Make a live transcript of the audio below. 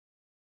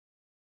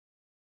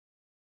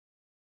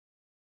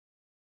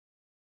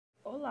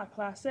Hola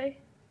clase,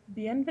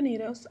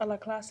 bienvenidos a la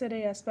clase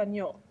de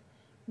español.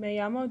 Me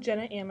llamo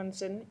Jenna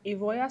Amundson y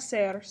voy a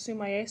ser su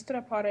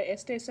maestra para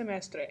este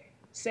semestre.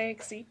 ¿Se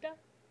excita?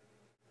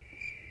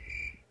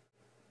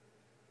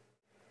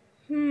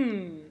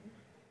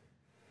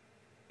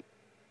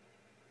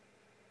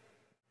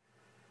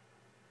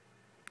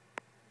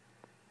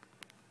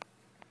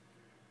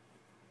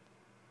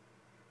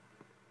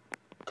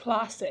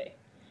 Clase.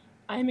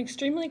 I am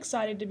extremely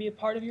excited to be a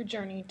part of your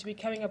journey to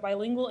becoming a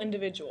bilingual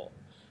individual,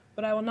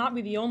 but I will not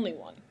be the only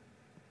one.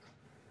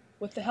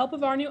 With the help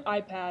of our new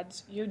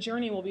iPads, your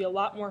journey will be a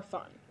lot more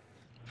fun.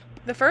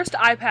 The first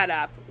iPad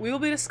app we will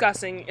be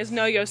discussing is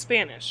Know Yo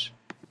Spanish.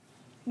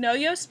 Know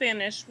Yo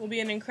Spanish will be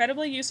an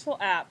incredibly useful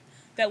app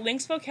that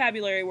links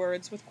vocabulary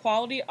words with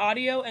quality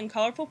audio and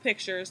colorful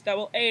pictures that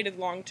will aid in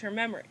long-term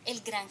memory.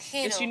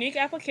 This unique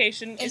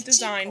application is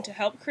designed to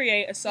help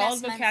create a solid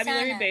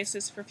vocabulary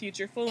basis for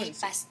future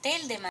fluency.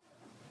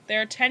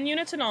 There are 10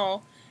 units in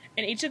all,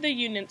 and each of the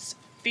units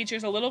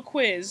features a little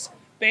quiz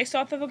based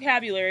off the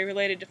vocabulary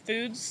related to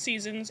foods,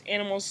 seasons,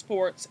 animals,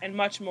 sports, and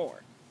much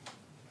more.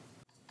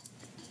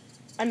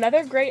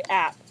 Another great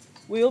app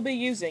we will be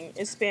using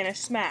is Spanish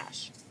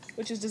Smash,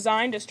 which is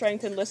designed to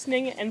strengthen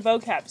listening and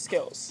vocab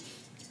skills.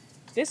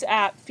 This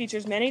app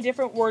features many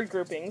different word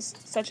groupings,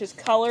 such as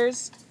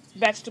colors,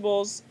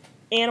 vegetables,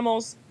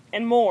 animals,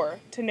 and more,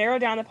 to narrow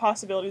down the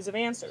possibilities of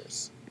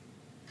answers.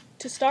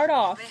 To start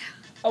off,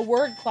 a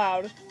word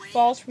cloud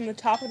falls from the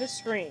top of the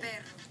screen,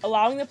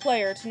 allowing the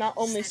player to not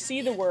only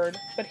see the word,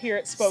 but hear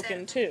it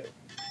spoken too.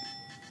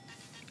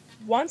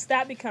 Once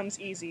that becomes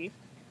easy,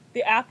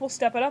 the app will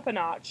step it up a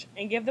notch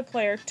and give the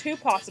player two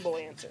possible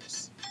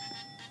answers.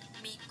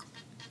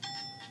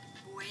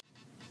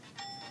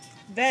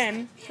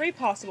 Then, three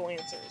possible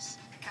answers.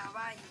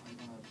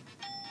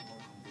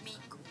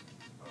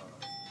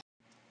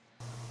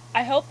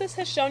 I hope this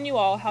has shown you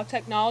all how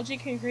technology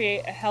can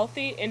create a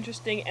healthy,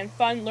 interesting, and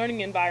fun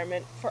learning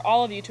environment for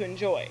all of you to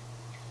enjoy.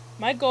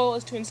 My goal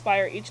is to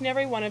inspire each and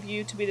every one of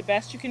you to be the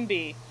best you can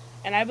be,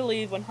 and I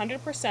believe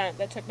 100%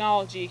 that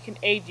technology can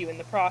aid you in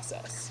the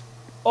process.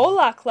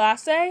 Hola,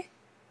 clase!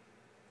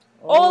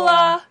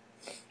 Hola!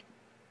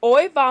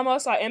 Hoy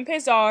vamos a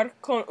empezar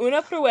con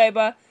una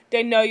prueba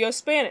de Know Yo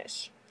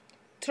Spanish.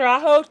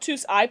 ¿Trajo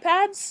tus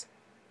iPads?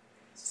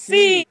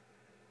 Sí!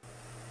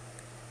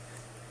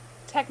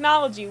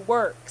 Technology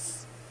works.